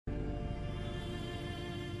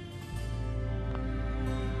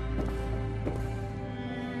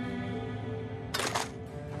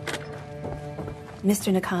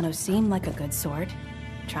Mr. Nakano seemed like a good sort,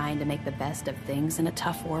 trying to make the best of things in a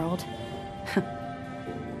tough world.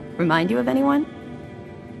 Remind you of anyone?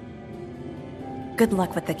 Good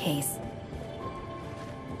luck with the case.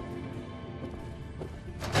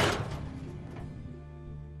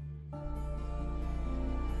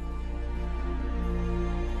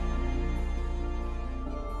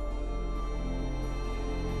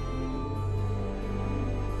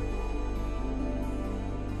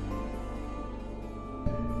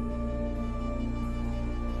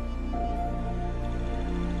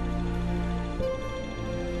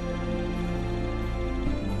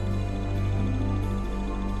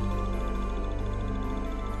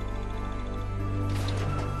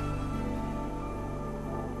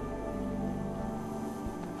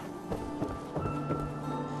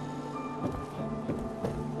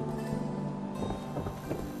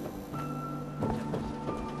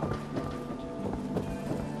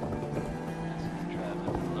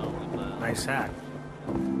 Nice hat.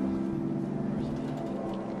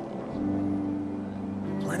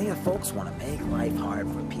 Plenty of folks want to make life hard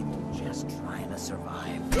for people just trying to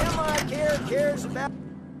survive. Am I cares about...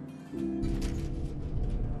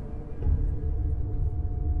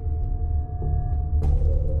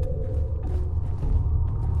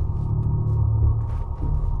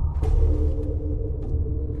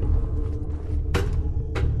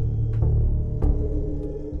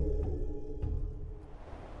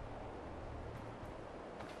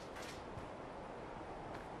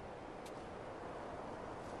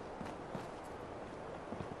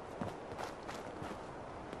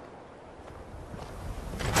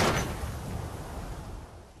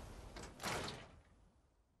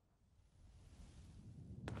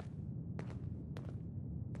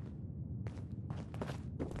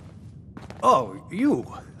 Oh, you.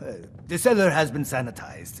 The cellar has been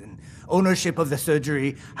sanitized, and ownership of the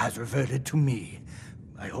surgery has reverted to me.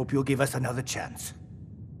 I hope you'll give us another chance.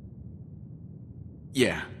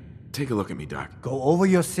 Yeah. Take a look at me, Doc. Go over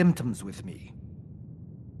your symptoms with me.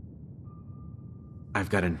 I've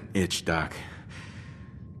got an itch, Doc.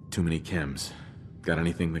 Too many chems. Got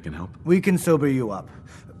anything that can help? We can sober you up.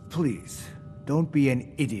 Please, don't be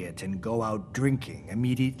an idiot and go out drinking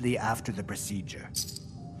immediately after the procedure.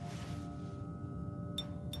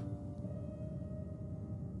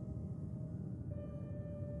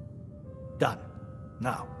 Done.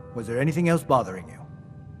 Now, was there anything else bothering you?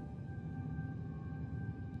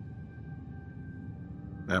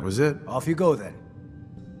 That was it. Off you go then.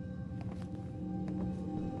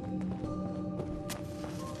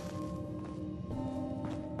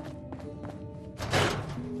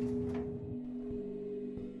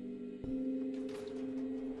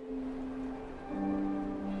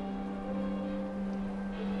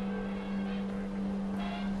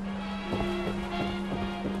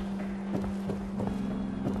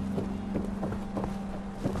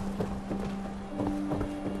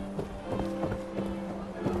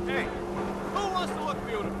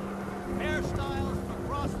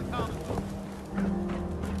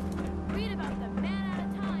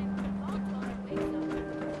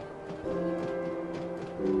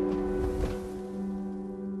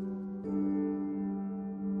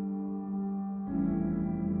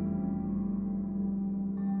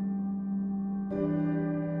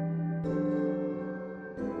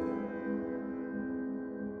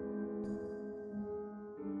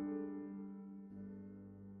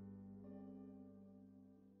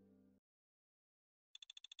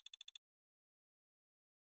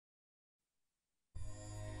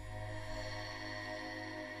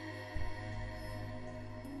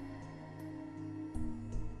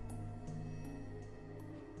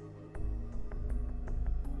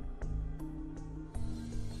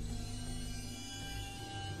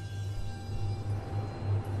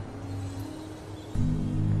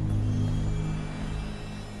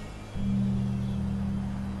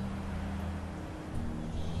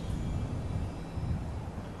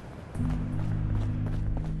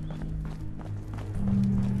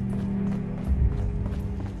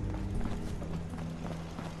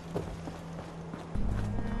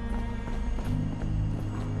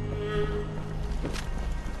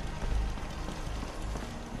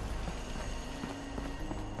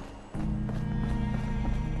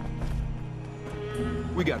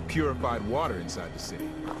 We got purified water inside the city.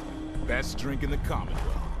 Best drink in the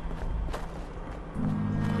Commonwealth.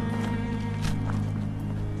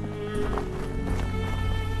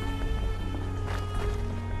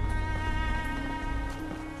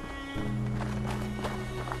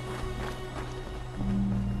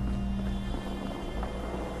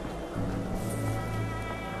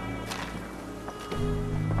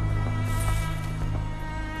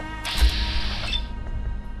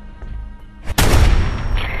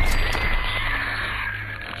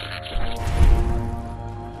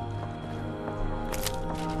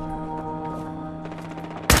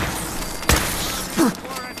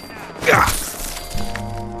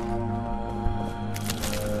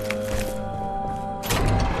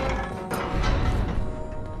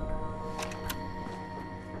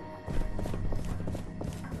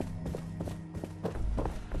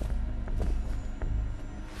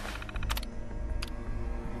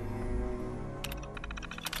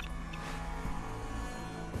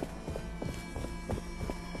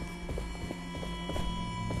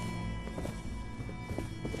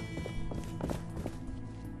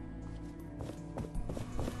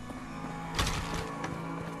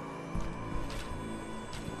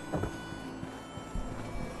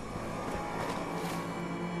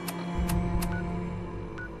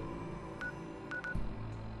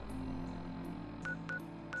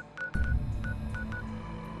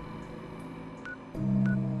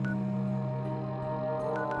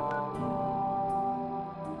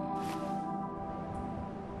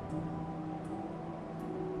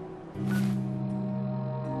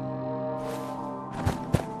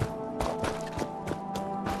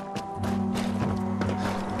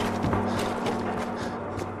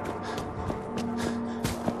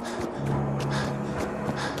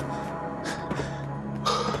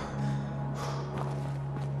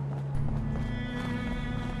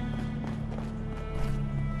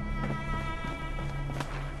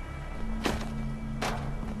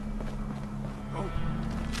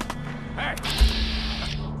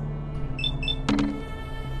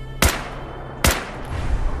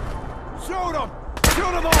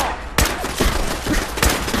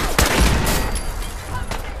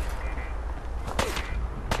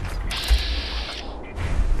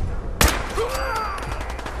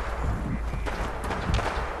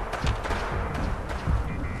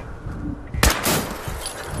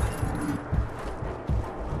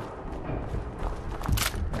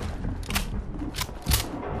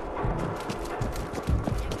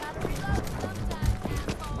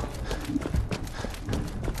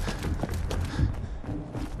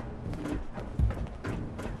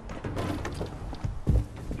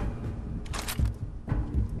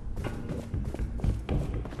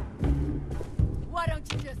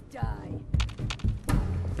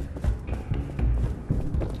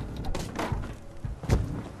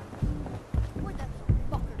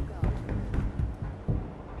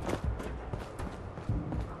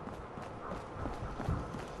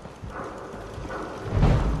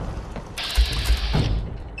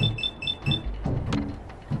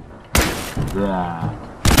 Yeah.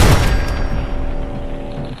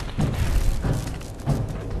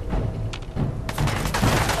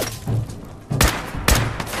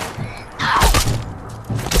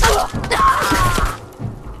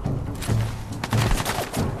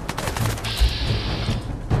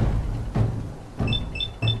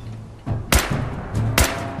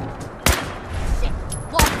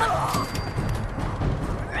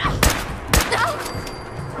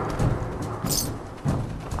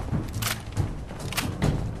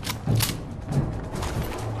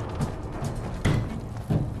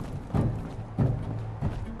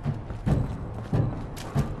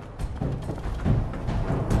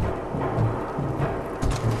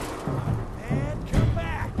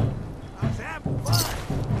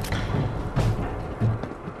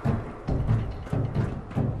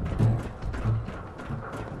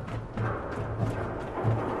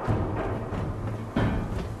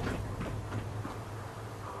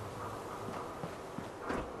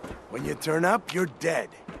 When you turn up, you're dead.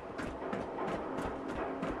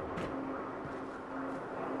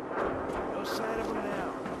 No sign of him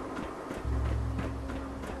now.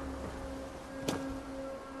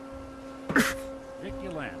 Nick,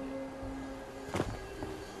 you land.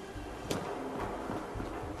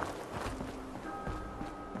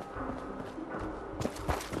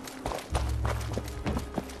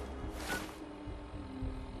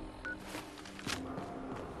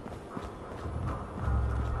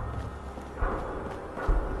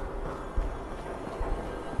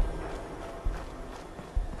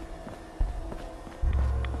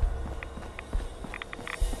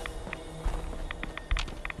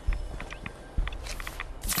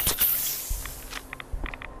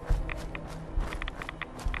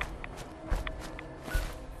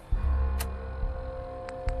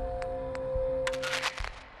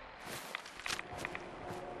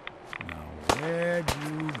 Where'd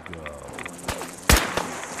you go?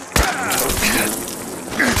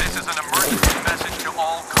 This is an emergency message to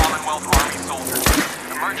all Commonwealth Army soldiers.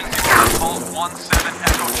 Emergency protocols 17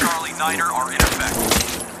 Echo Charlie Niner are in effect.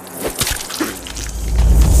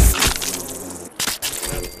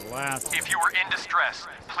 If you are in distress,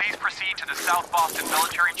 please proceed to the South Boston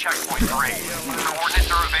Military Checkpoint Parade.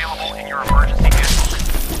 Coordinates are available in your emergency handbook.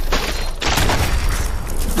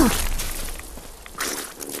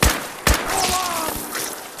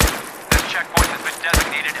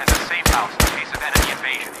 Designated as a safe house in case of enemy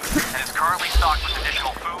invasion, and is currently stocked with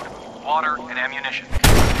additional food, water, and ammunition.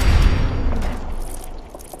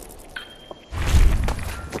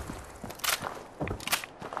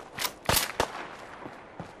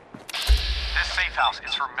 This safe house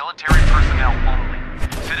is for military personnel only.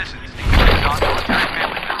 Citizens, including non-military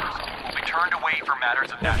family members, will be turned away for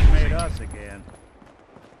matters of national Made safety. us again.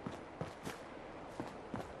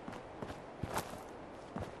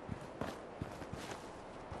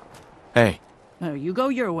 Hey. No, you go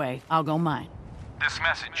your way, I'll go mine. This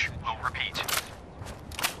message will repeat.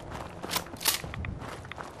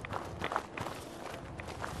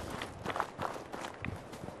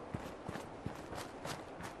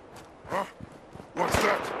 Huh? What's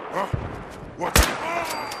that? Huh? What's...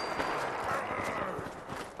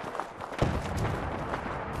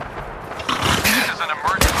 This is an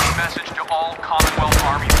emergency message to all Commonwealth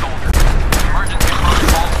Army soldiers. Emergency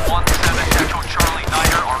protocols 17 Echo Charlie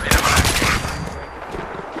Niner are in effect.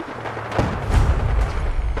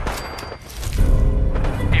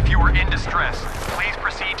 If you are in distress, please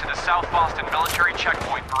proceed to the South Boston Military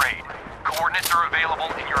Checkpoint Parade. Coordinates are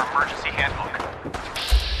available in your emergency handbook.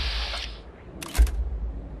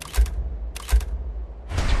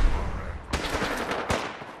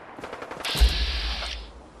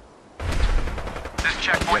 This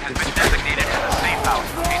checkpoint has been designated as a safe house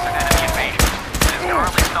in case of enemy invasion. It is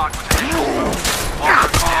currently stocked with additional food, water,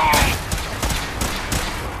 and ammunition.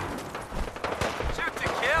 Shoot to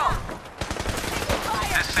kill!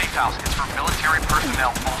 This safe house is for military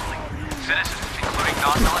personnel only. Citizens, including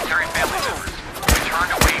non-military family members, will be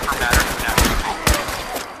turned away for matters of national safety.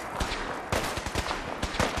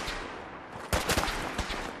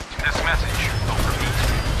 This message will repeat.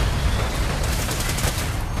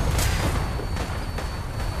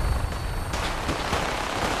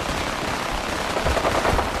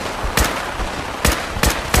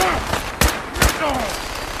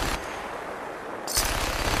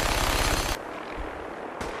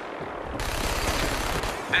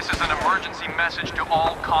 This is an emergency message to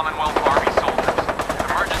all Commonwealth Army soldiers.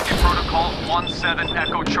 Emergency protocols 17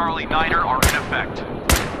 Echo Charlie Niner are in effect.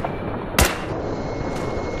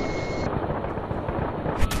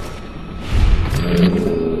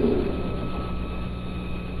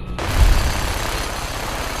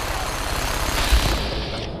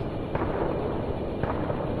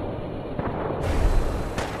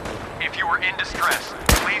 If you are in distress,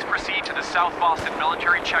 please proceed to the South Boston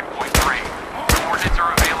Military Checkpoint Parade. Coordinates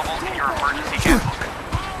are available in your emergency handbook.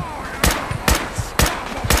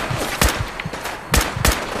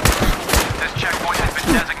 This checkpoint has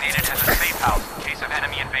been designated as a safe house in case of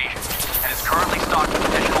enemy invasion, and is currently stocked with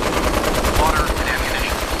additional food, water, and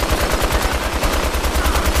ammunition.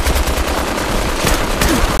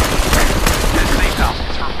 This safe house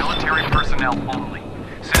is for military personnel only.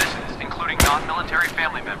 Citizens, including non-military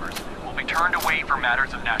family members, will be turned away for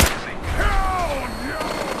matters of national safety.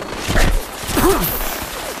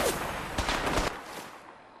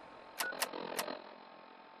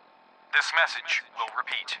 This message will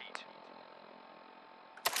repeat.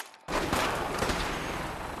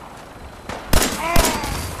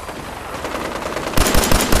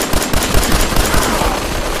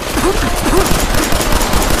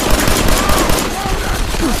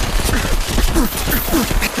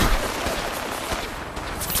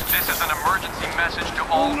 This is an emergency message to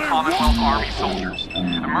all Commonwealth Army soldiers.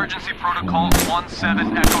 Emergency protocols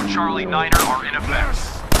 17 Echo Charlie 9er are in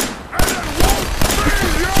effect.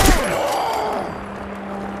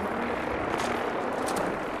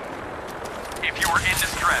 If you are in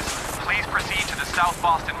distress, please proceed to the South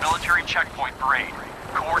Boston Military Checkpoint Parade.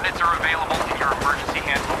 Coordinates are available in your emergency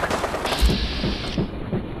handbook.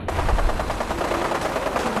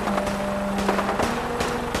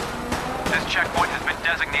 This checkpoint has been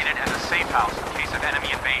designated as a safe house in case of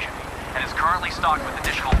enemy invasion, and is currently stocked with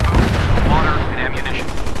additional food, water, and ammunition.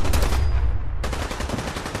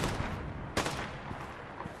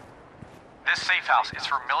 This safe house is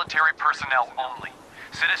for military personnel only.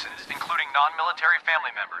 Citizens, including non-military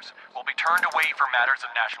family members, will be turned away for matters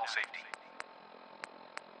of national safety.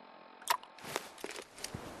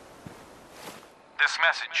 This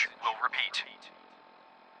message will repeat.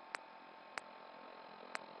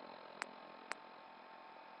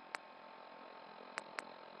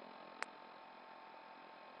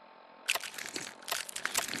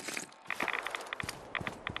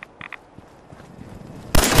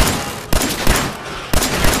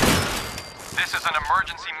 This is an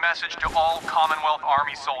emergency message to all Commonwealth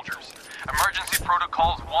Army soldiers. Emergency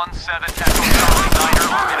protocols 17 Echo Charlie 9er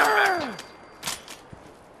are in effect.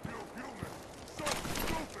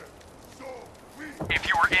 If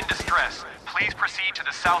you are in distress, please proceed to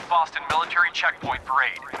the South Boston Military Checkpoint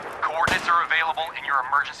Parade. Coordinates are available in your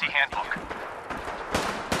emergency handbook.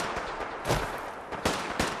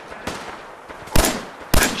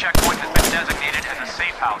 This checkpoint has been designated as a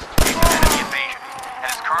safe house in case of enemy invasion,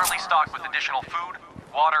 and is currently stocked with additional food,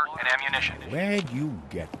 water, and ammunition. Where'd you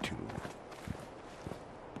get to?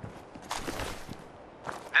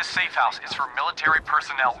 This safe house is for military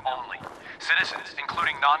personnel only. Citizens,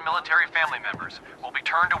 including non-military family members, will be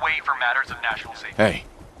turned away for matters of national safety. Hey.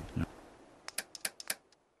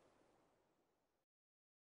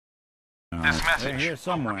 This They're message here will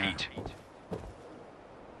somewhere. repeat.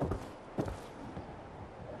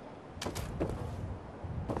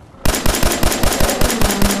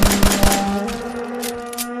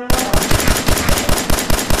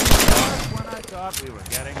 When I thought we were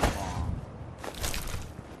getting along.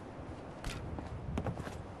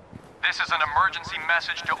 This is an emergency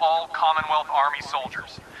message to all Commonwealth Army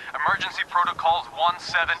soldiers. Emergency protocols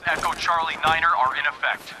 17 Echo Charlie 9er are in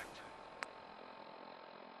effect.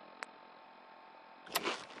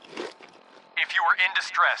 If you are in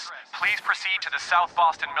distress, please proceed to the South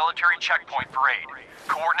Boston Military Checkpoint Parade.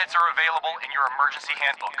 Coordinates are available in your emergency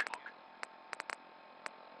handbook.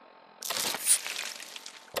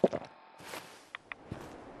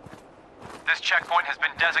 This checkpoint has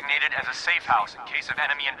been designated as a safe house in case of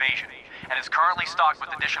enemy invasion, and is currently stocked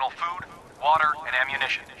with additional food, water, and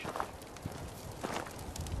ammunition.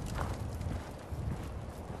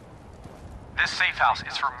 This safe house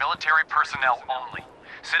is for military personnel only.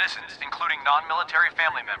 Citizens, including non-military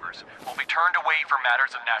family members, will be turned away for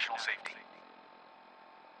matters of national safety.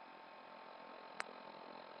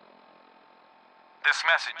 This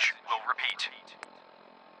message will repeat.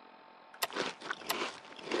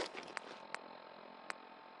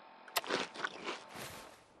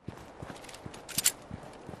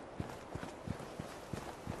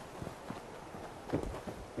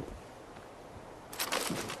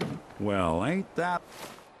 Well, ain't that...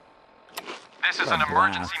 This is an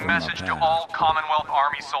emergency message to all Commonwealth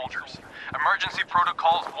Army soldiers. Emergency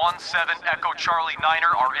protocols 17 Echo Charlie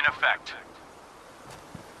 9er are in effect.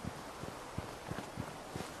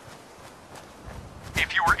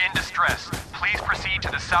 If you are in distress, please proceed to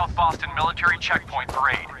the South Boston Military Checkpoint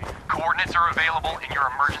Parade. Coordinates are available in your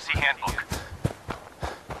emergency handbook.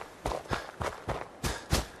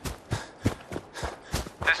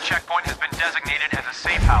 This checkpoint has been designated as a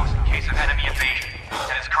safe house in case case of enemy invasion,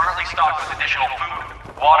 and is currently stocked with additional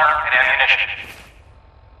food, water, and ammunition.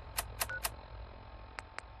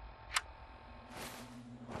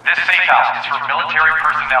 This safe house is for military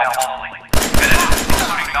personnel only. Citizens,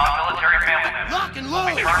 including non-military family members, will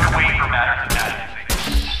be turned away for matters of national safety.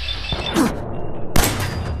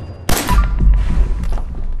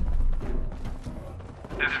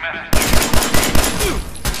 This message.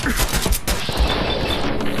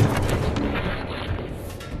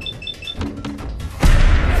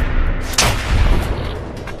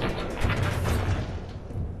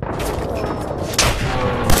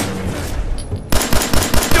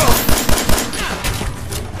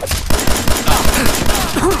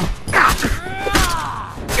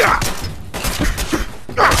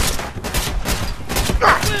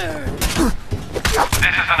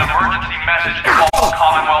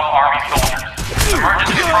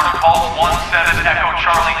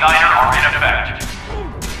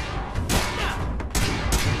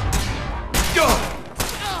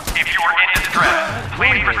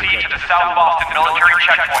 South Boston Military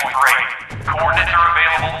Checkpoint Parade. Coordinates are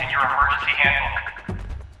available in your emergency handbook.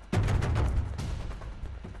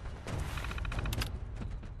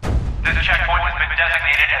 This checkpoint has been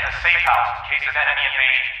designated as a safe house in case of enemy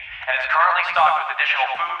invasion, and is currently stocked with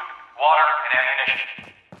additional food, water, and ammunition.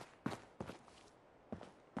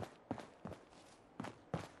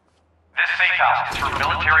 This safe house is for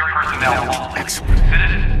military personnel only.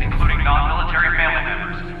 Citizens, including non-military family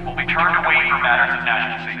members, will be turned away for matters of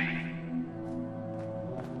national safety.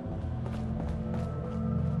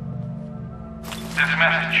 This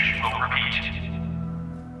message will repeat.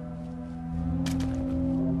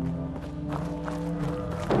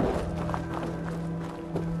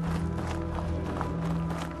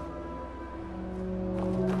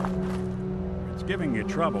 It's giving you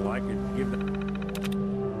trouble. I could give it.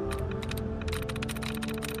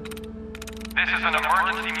 This is an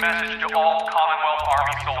emergency message to all Commonwealth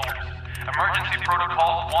Army soldiers. Emergency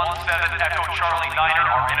protocols 17 Echo Charlie Niner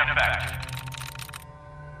are in effect.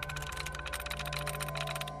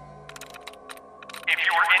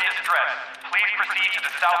 Please proceed to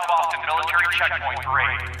the South Boston Military Checkpoint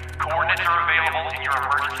Parade. Coordinates are available in your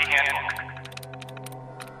emergency handbook.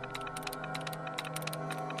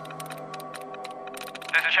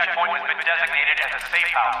 This checkpoint has been designated as a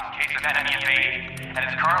safe house in case of enemy invasion, and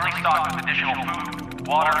is currently stocked with additional food,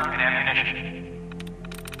 water, and ammunition.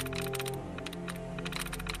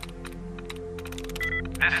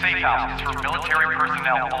 This safe house is for military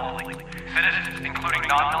personnel only. Citizens, including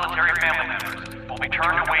non-military family members, will be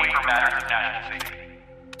turned away for matters of national safety.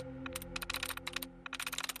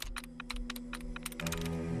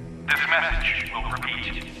 This message will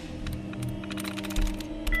repeat.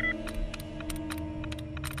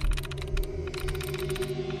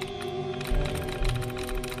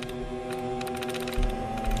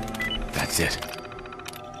 That's it.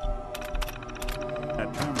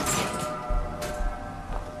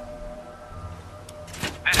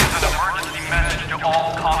 This is an emergency message to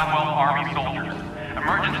all Commonwealth Army soldiers.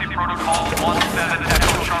 Emergency protocols 17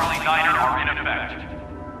 Echo Charlie Niner are in effect.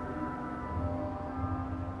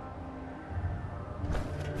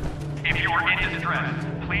 If you are in distress,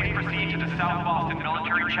 please proceed to the South Boston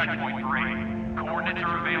Military Checkpoint Parade. Coordinates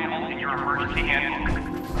are available in your emergency handbook.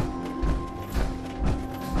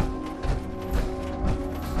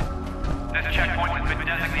 This checkpoint has been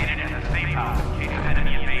designated as a safe house in case of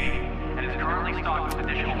enemy invasion, and is currently stocked with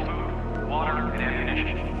additional food, water, and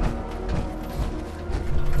ammunition.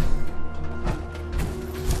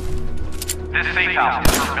 This safe house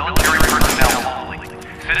is for military personnel only.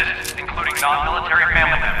 Citizens, including non-military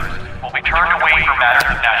family members, will be turned away for matters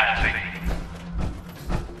of national safety.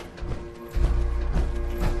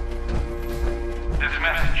 This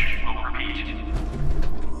message will repeat.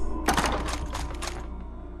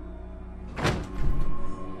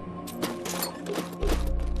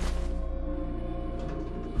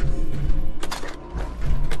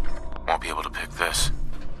 Won't be able to pick this.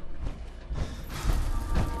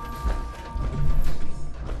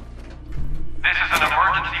 This is an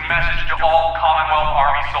emergency message to all Commonwealth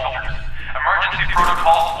Army soldiers. Emergency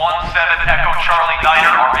protocols 17 Echo Charlie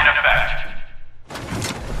Niner are in effect.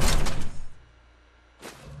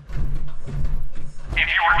 If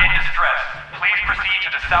you are in distress, please proceed to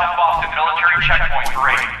the South Boston Military Checkpoint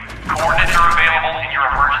Parade. Coordinates are available in your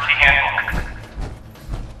emergency handbook.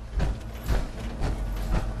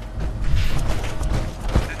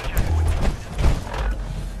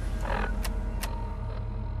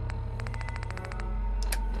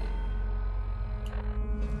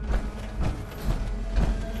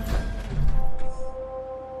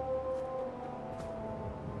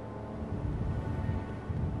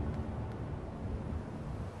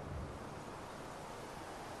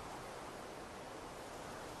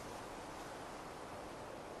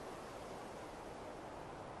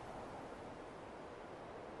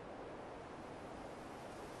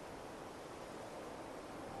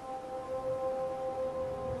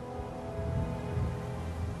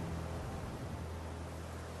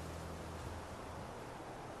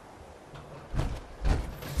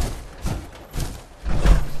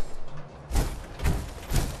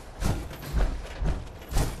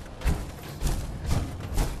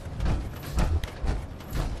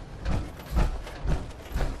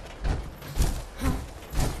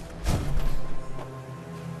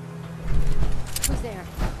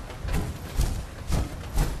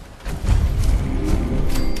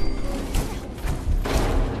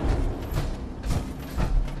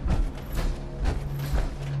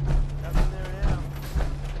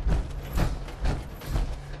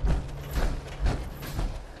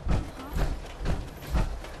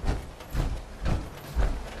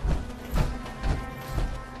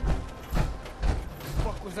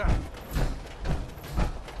 was that?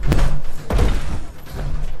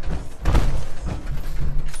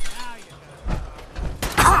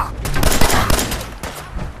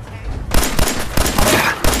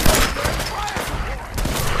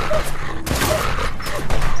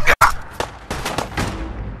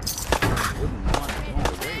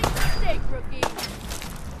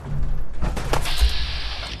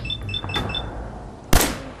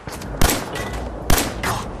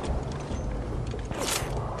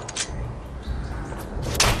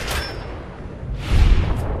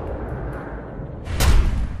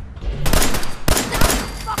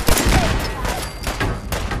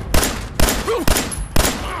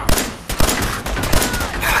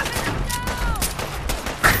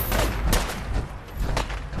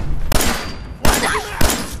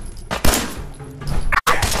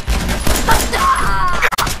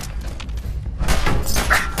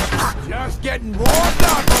 Getting warmed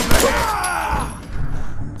up over here!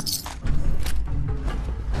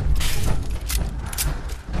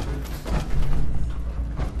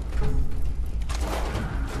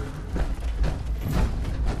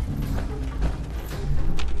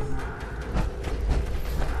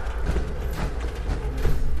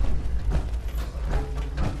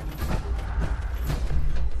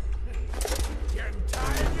 Getting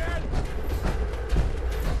tired yet?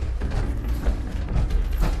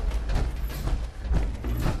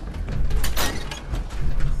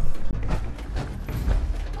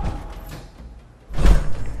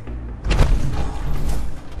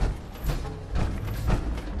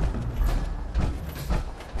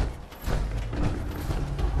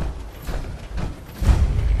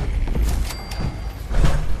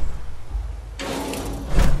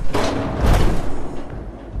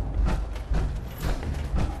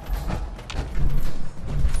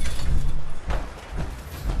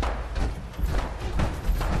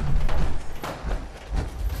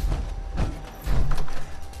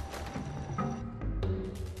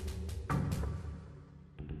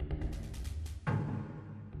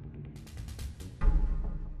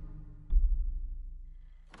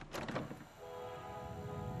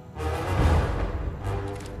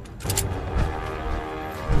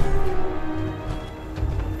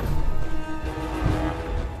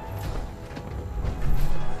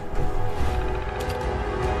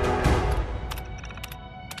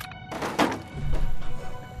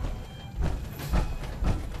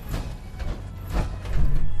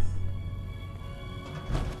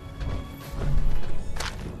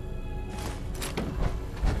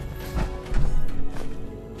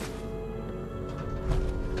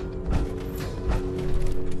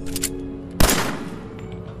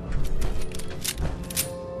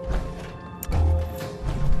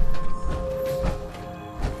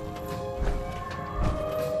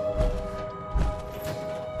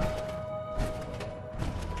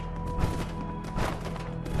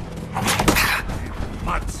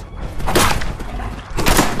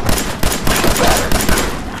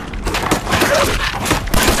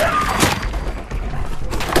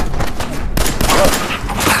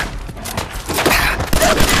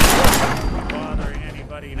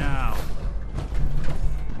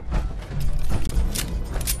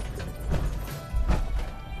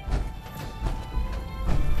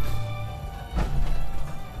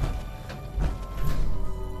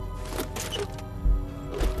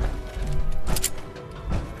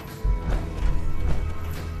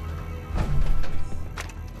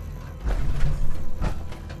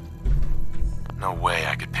 No way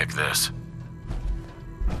I could pick this.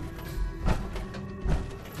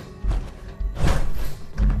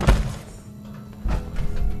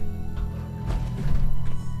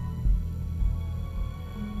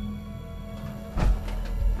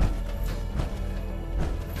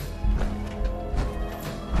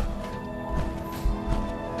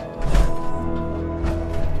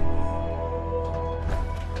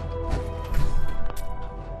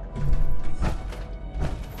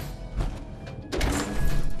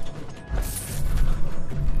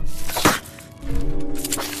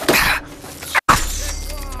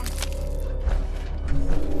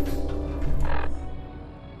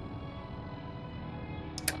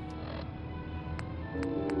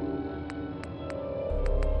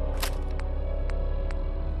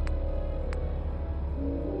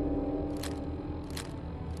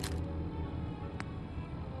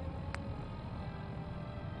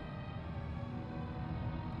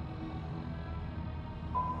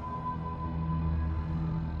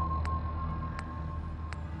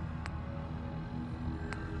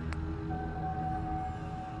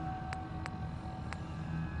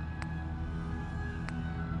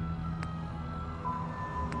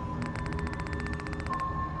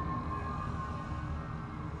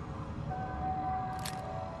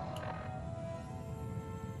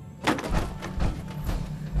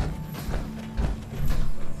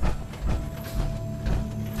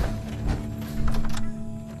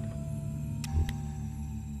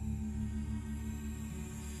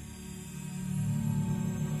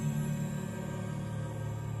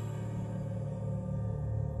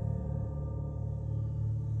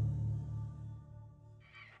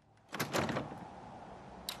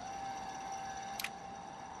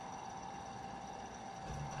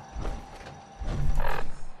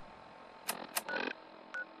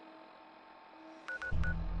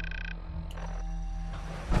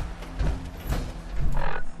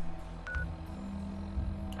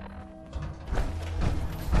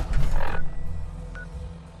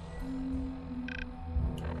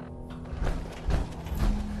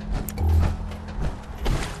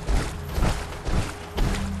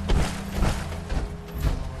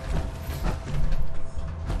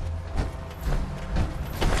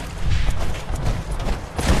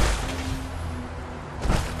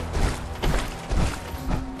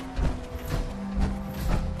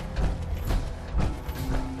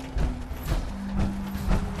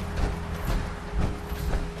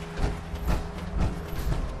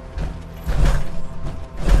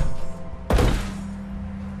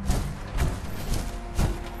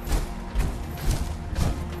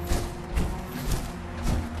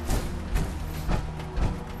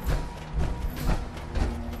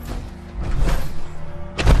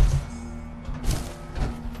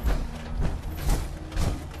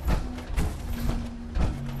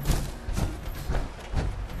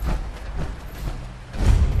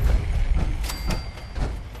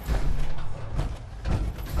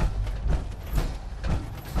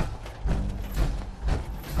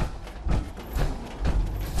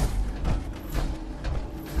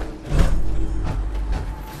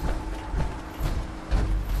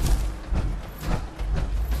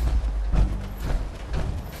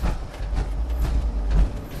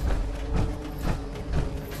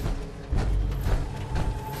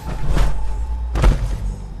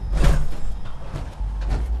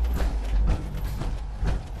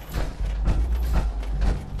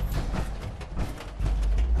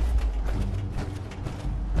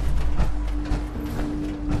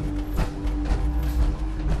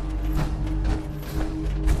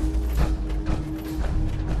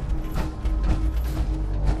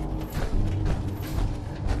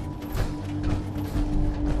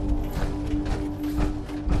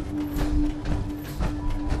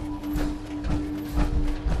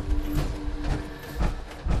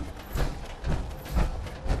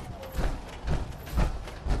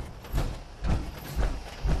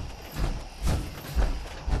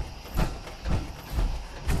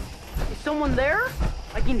 someone there?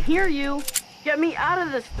 I can hear you. Get me out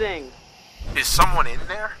of this thing. Is someone in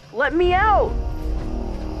there? Let me out.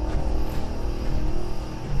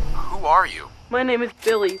 Who are you? My name is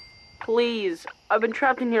Billy. Please, I've been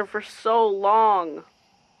trapped in here for so long.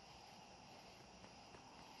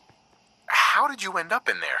 How did you end up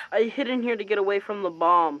in there? I hid in here to get away from the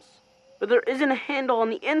bombs. But there isn't a handle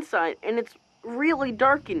on the inside, and it's really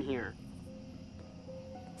dark in here.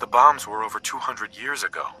 The bombs were over 200 years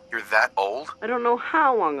ago. You're that old? I don't know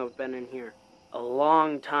how long I've been in here. A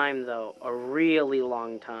long time, though. A really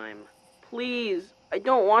long time. Please, I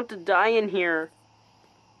don't want to die in here.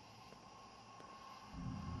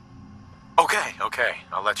 Okay.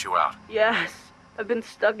 I'll let you out. Yes, I've been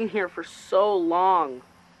stuck in here for so long.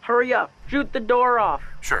 Hurry up, shoot the door off.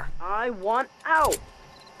 Sure. I want out.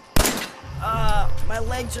 My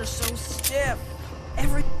legs are so stiff.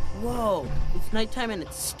 Whoa, it's nighttime and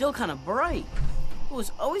it's still kind of bright. It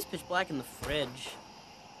was always pitch black in the fridge.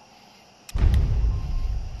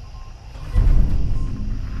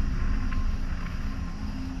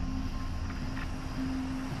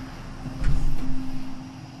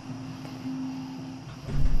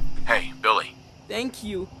 Hey, Billy. Thank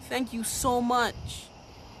you so much.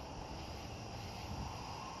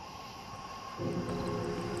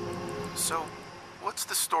 So, what's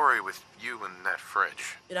the story with you and that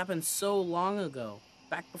fridge? It happened so long ago,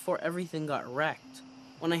 back before everything got wrecked.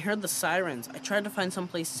 When I heard the sirens, I tried to find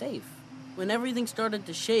someplace safe. When everything started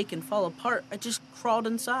to shake and fall apart, I just crawled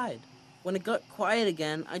inside. When it got quiet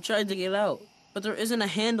again, I tried to get out, but there isn't a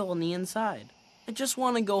handle on the inside. I just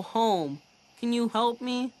want to go home. Can you help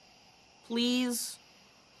me? Please?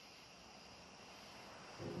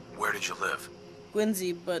 Where did you live?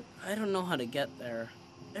 Quincy, but I don't know how to get there.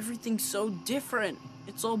 Everything's so different.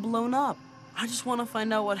 It's all blown up. I just want to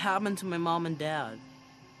find out what happened to my mom and dad.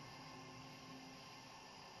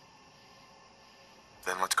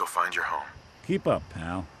 Then let's go find your home. Keep up,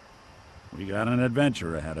 pal. We got an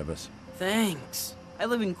adventure ahead of us. Thanks. I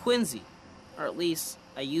live in Quincy. Or at least,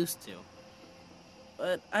 I used to.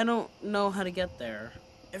 But I don't know how to get there.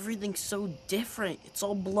 Everything's so different. It's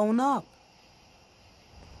all blown up.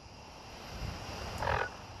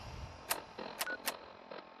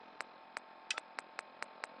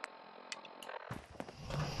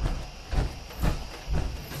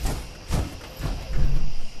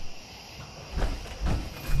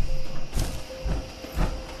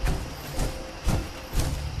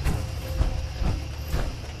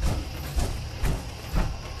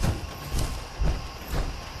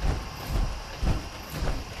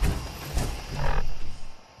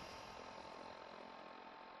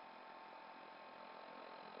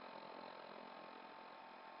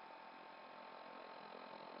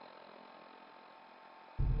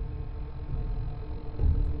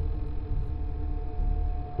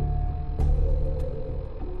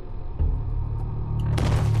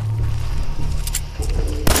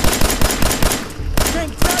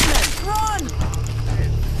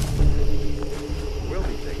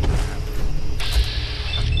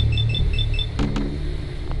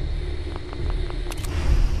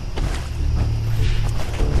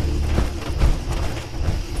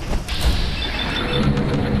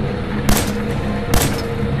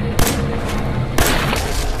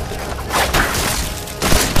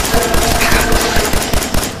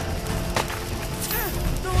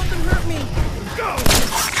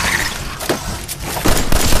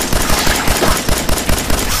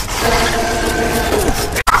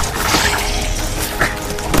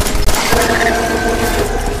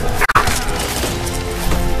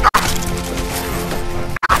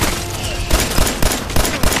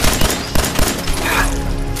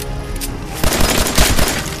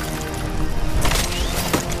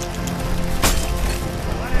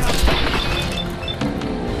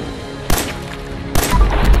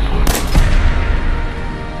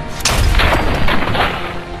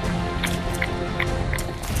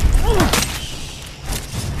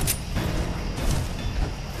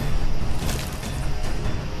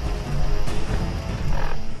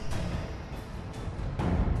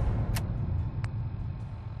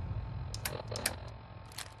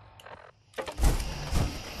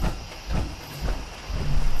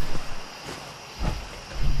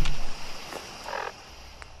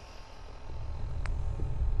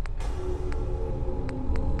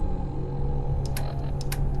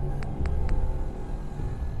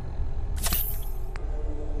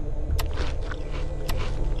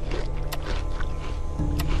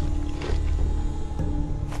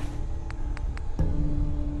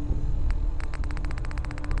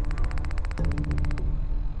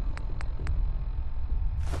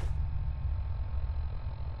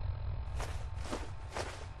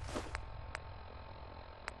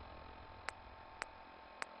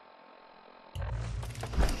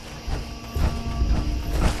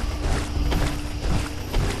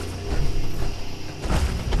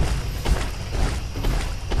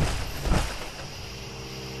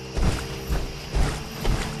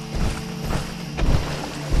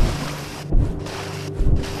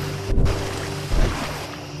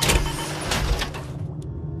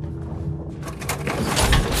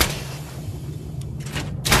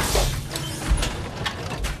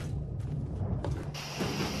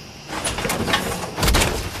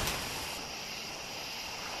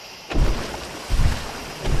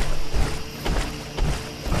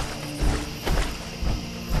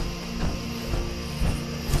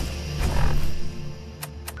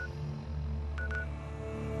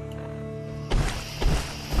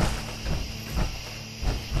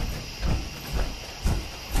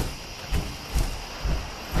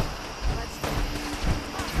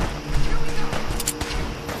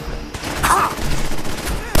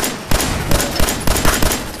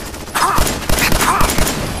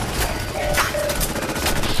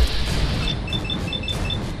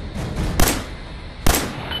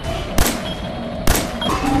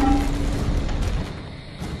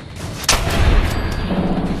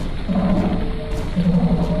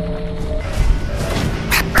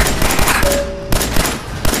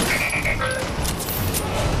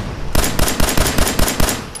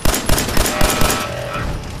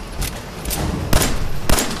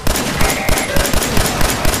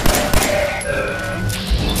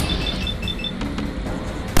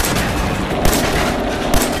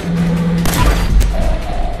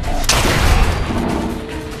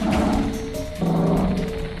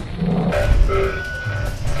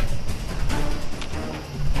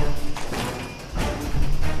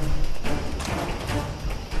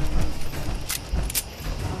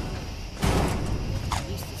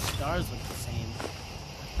 ours look the same.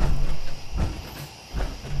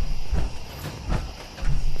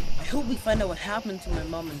 I hope we find out what happened to my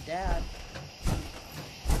mom and dad.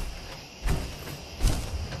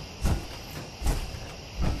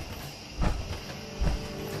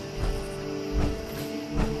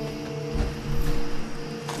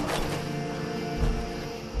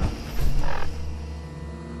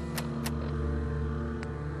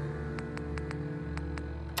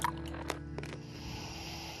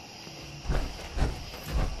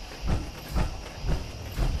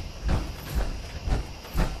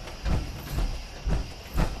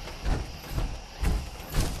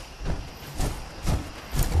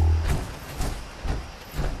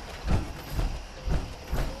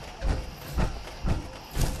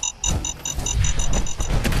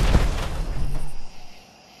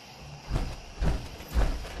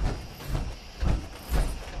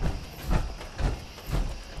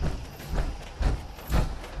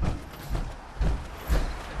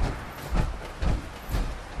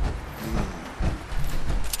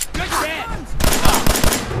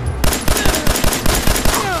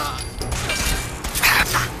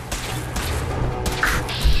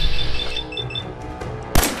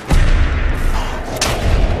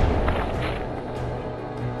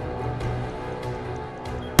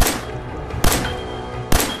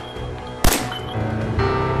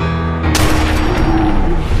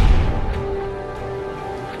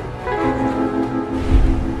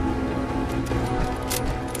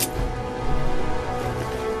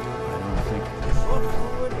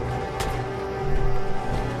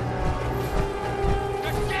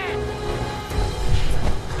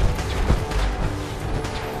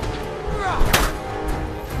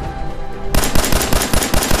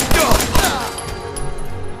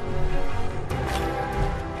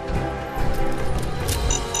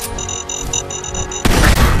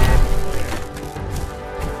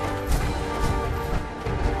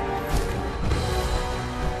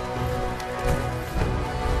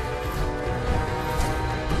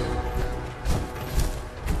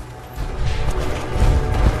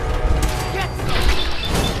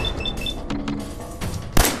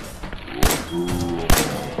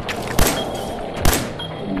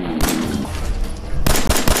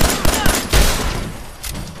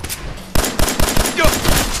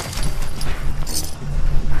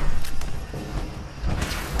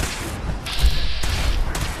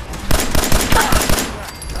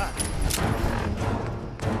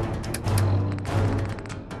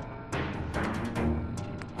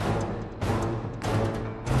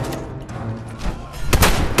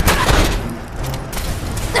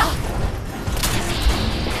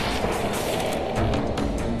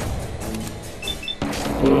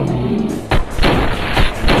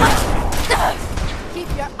 Keep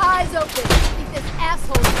your eyes open. Think this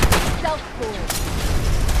asshole is self-fooled.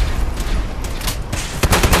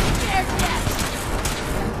 There's that.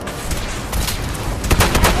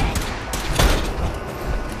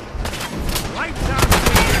 Lights out!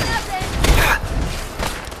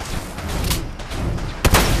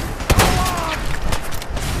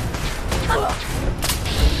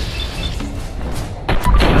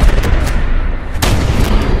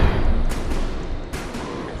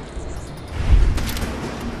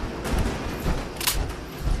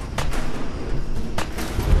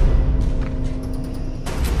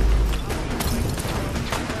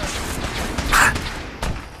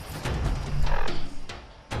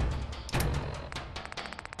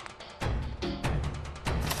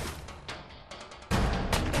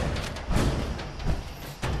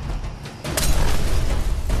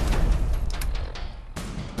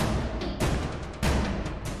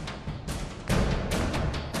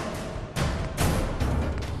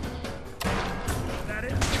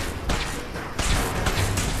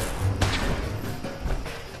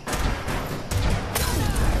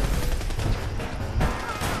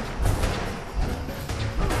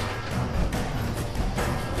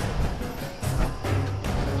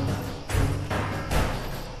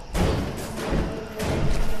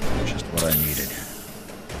 Just what I needed.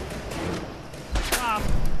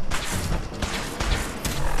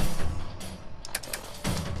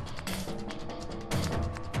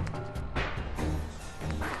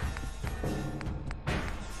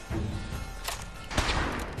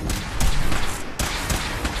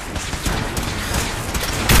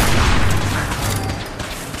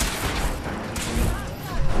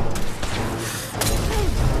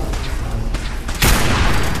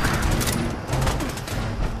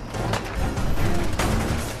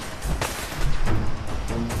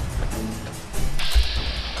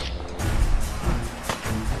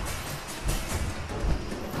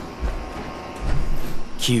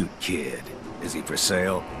 Cute kid. Is he for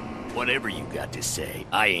sale? Whatever you got to say,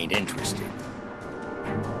 I ain't interested.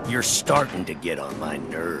 You're starting to get on my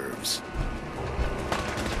nerves.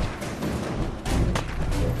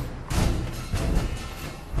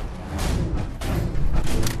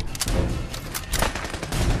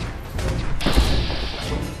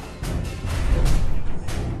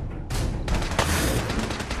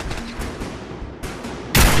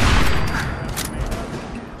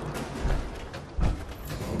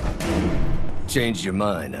 Changed your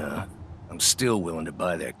mind, huh? I'm still willing to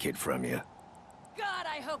buy that kid from you. God,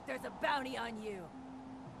 I hope there's a bounty on you.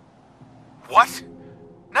 What?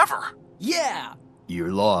 Never. Yeah!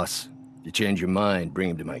 Your loss. If you change your mind,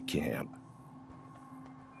 bring him to my camp.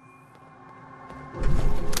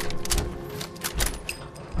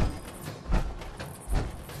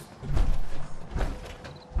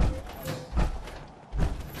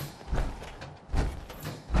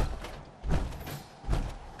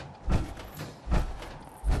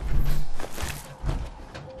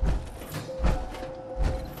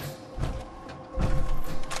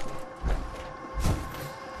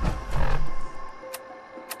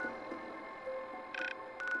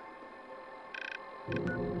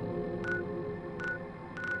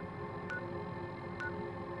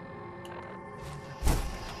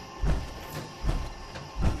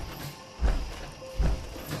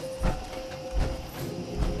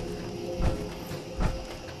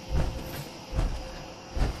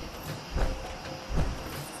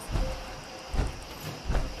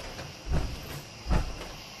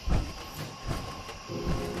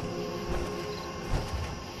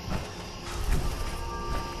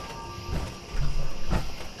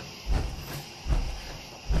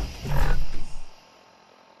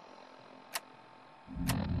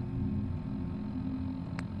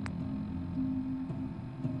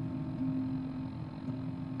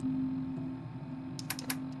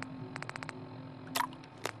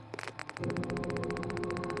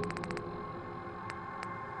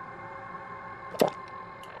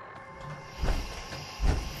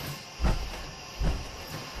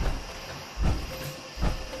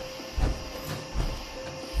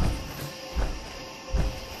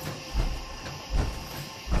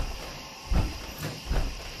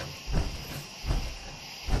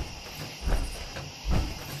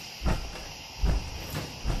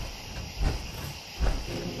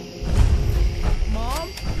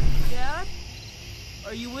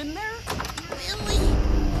 Are you in there? Billy?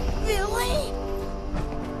 Billy?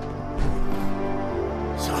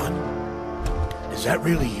 Son? Is that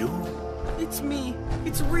really you? It's me.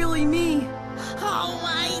 It's really me. Oh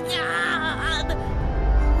my God!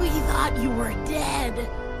 We thought you were dead.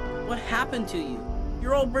 What happened to you?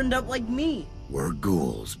 You're all burned up like me. We're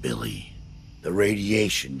ghouls, Billy. The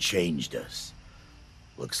radiation changed us.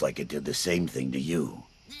 Looks like it did the same thing to you.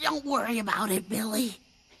 Don't worry about it, Billy.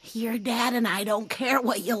 Your dad and I don't care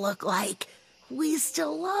what you look like. We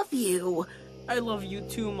still love you. I love you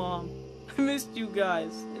too, Mom. I missed you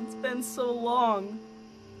guys. It's been so long.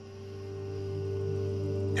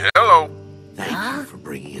 Hello. Thank you for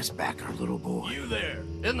bringing us back our little boy. You there,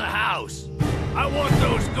 in the house. I want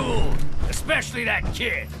those ghouls, especially that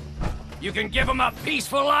kid. You can give him up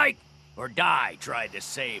peaceful like, or die trying to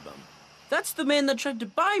save him. That's the man that tried to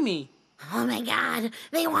buy me. Oh my God,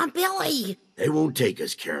 they want Billy. They won't take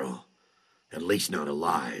us, Carol. At least not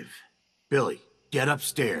alive. Billy, get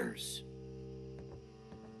upstairs.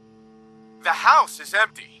 The house is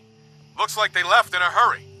empty. Looks like they left in a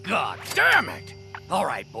hurry. God damn it! All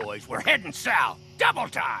right, boys, we're heading south. Double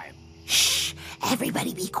time! Shh!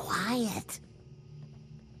 Everybody be quiet.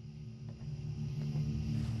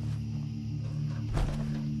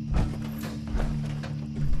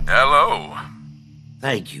 Hello.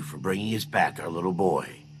 Thank you for bringing us back our little boy.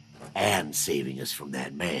 And saving us from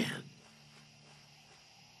that man.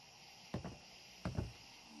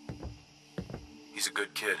 He's a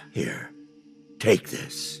good kid. Here, take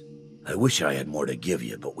this. I wish I had more to give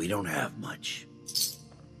you, but we don't have much.